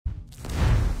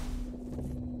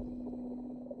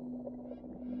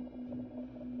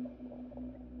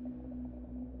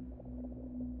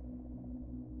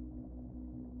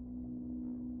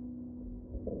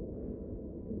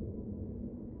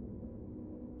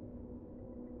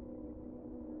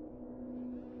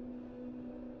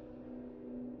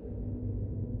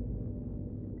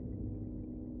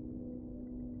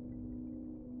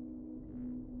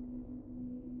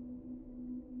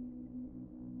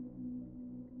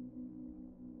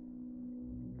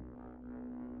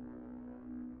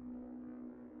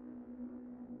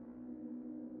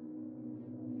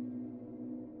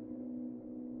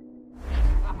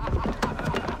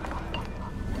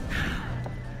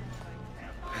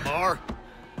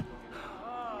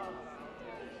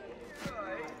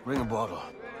Bring a bottle.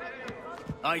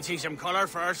 I see some colour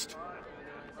first.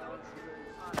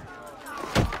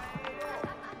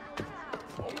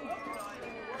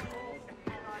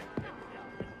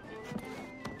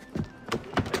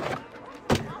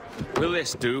 Will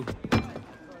this do?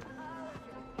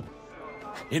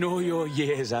 In all your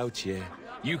years out here,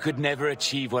 you could never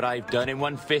achieve what I've done in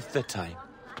 1/5 the time.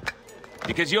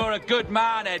 Because you're a good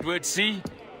man, Edward, see?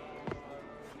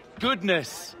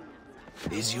 Goodness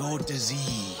is your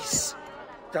disease.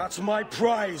 That's my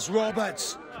prize,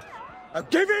 Roberts. Now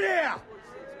give it here!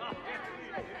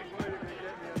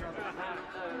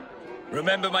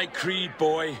 Remember my creed,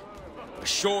 boy. A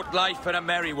short life and a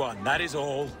merry one, that is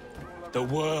all. The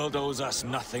world owes us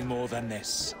nothing more than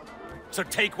this. So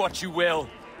take what you will,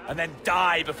 and then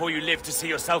die before you live to see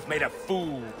yourself made a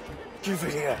fool. Give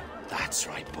it here. That's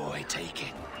right, boy, take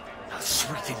it. I'll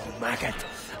sweeten you, maggot.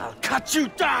 I'll cut you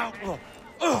down!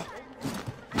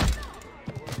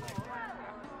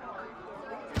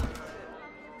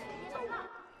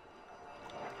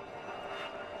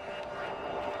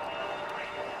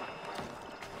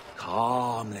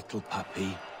 Calm, little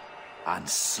puppy, and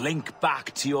slink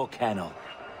back to your kennel.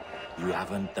 You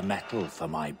haven't the mettle for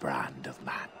my brand of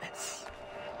madness.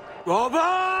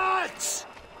 Roberts!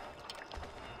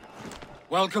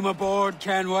 Welcome aboard,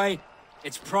 Kenway.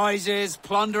 It's prizes,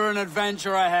 plunder, and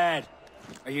adventure ahead.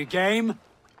 Are you game?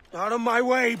 Out of my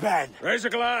way, Ben. Raise a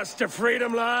glass to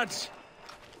freedom, lads.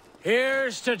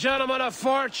 Here's to gentlemen of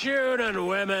fortune and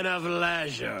women of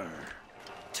leisure.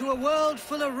 To a world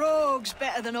full of rogues,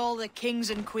 better than all the kings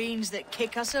and queens that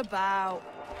kick us about.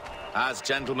 As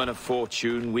gentlemen of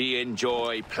fortune, we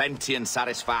enjoy plenty and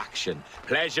satisfaction,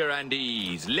 pleasure and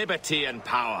ease, liberty and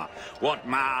power. What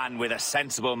man with a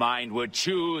sensible mind would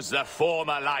choose the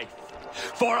former life?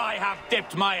 For I have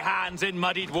dipped my hands in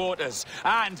muddied waters,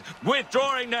 and,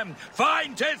 withdrawing them,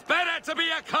 find 'tis better to be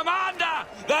a commander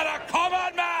than a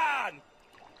common man!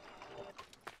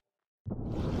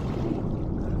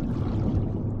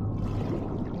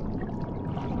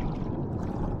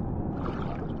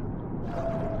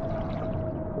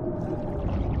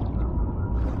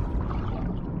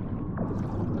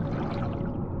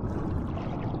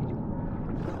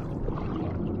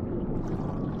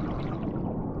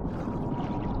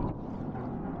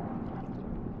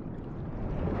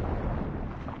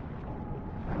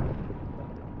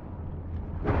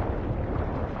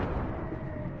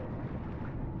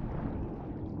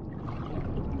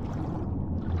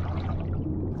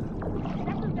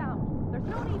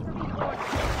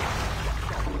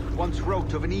 Once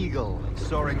wrote of an eagle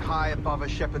soaring high above a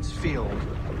shepherd's field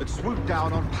that swooped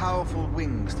down on powerful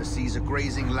wings to seize a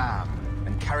grazing lamb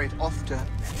and carry it off to...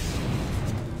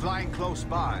 Flying close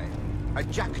by, a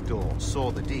jackdaw saw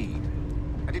the deed,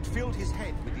 and it filled his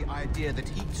head with the idea that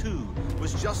he too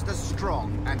was just as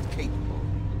strong and capable.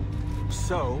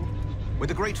 So, with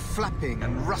a great flapping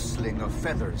and rustling of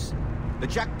feathers, the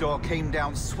jackdaw came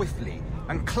down swiftly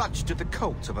and clutched at the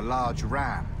coat of a large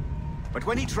ram. But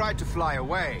when he tried to fly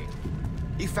away,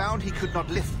 he found he could not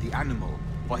lift the animal,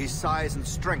 for his size and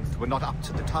strength were not up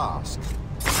to the task.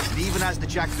 And even as the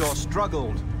jackdaw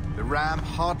struggled, the ram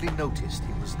hardly noticed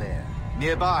he was there.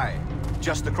 Nearby,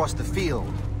 just across the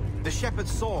field, the shepherd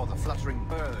saw the fluttering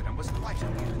bird and was quite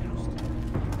amused.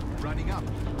 Running up,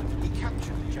 he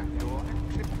captured the jackdaw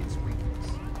and clipped its wings.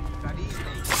 That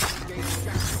evening, he gave the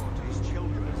jackdaw to his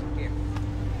children as a gift.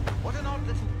 "What an odd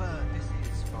little bird this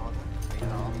is, father," they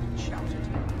laughed and shouted.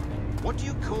 "What do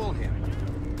you call him?"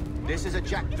 "This is a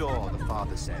jackdaw," the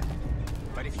father said.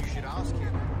 "But if you should ask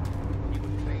him, he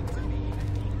would claim to be an eagle."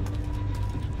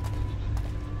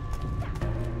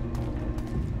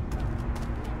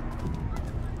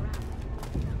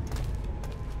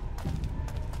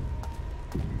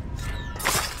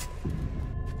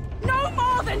 No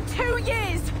more than 2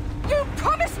 years! You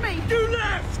promised me! You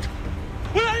left!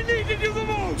 When I needed you the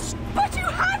most! But you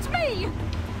had me!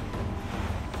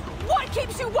 What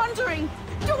keeps you wondering?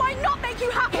 Do I not make you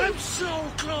happy? I'm so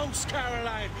close,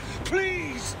 Caroline!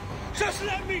 Please! Just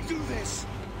let me do this!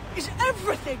 Is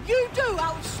everything you do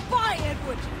out spy,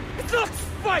 Edward? It's not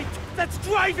spite that's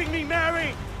driving me,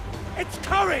 Mary! It's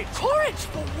courage! Courage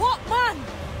for what, man?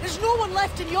 There's no one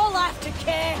left in your life to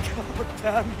care. God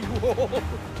damn you all!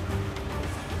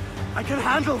 I can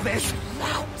handle this!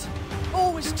 Lout!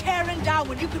 Always tearing down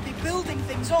when you could be building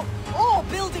things up, or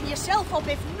building yourself up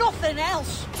if nothing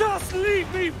else. Just leave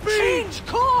me be! Change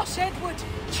course, Edward!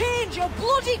 Change your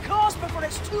bloody course before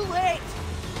it's too late!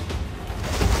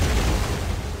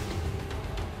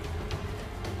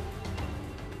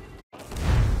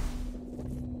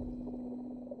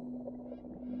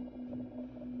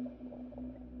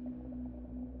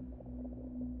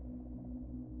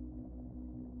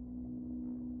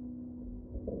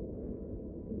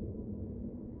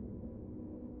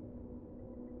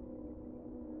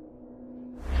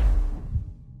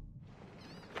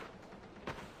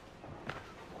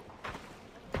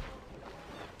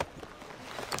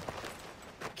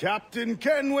 Captain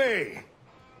Kenway!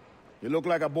 You look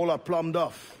like a bowl of plum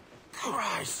duff.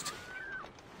 Christ!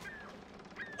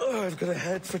 Oh, I've got a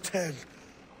head for 10.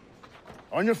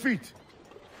 On your feet.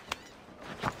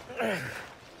 You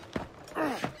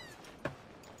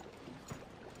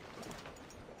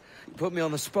put me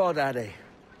on the spot, Addy.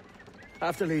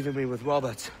 After leaving me with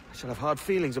Robert, I shall have hard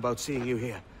feelings about seeing you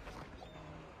here.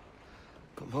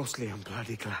 But mostly I'm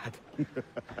bloody glad.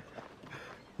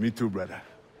 Me too, brother.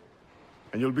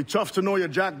 And you'll be tough to know your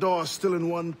jackdaw is still in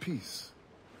one piece.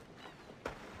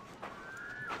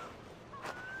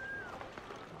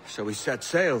 Shall we set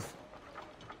sail?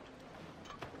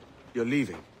 You're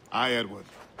leaving? Aye, Edward.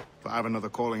 But I have another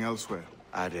calling elsewhere.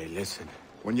 Addy, listen.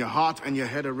 When your heart and your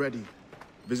head are ready,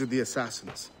 visit the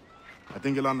assassins. I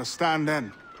think you'll understand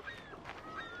then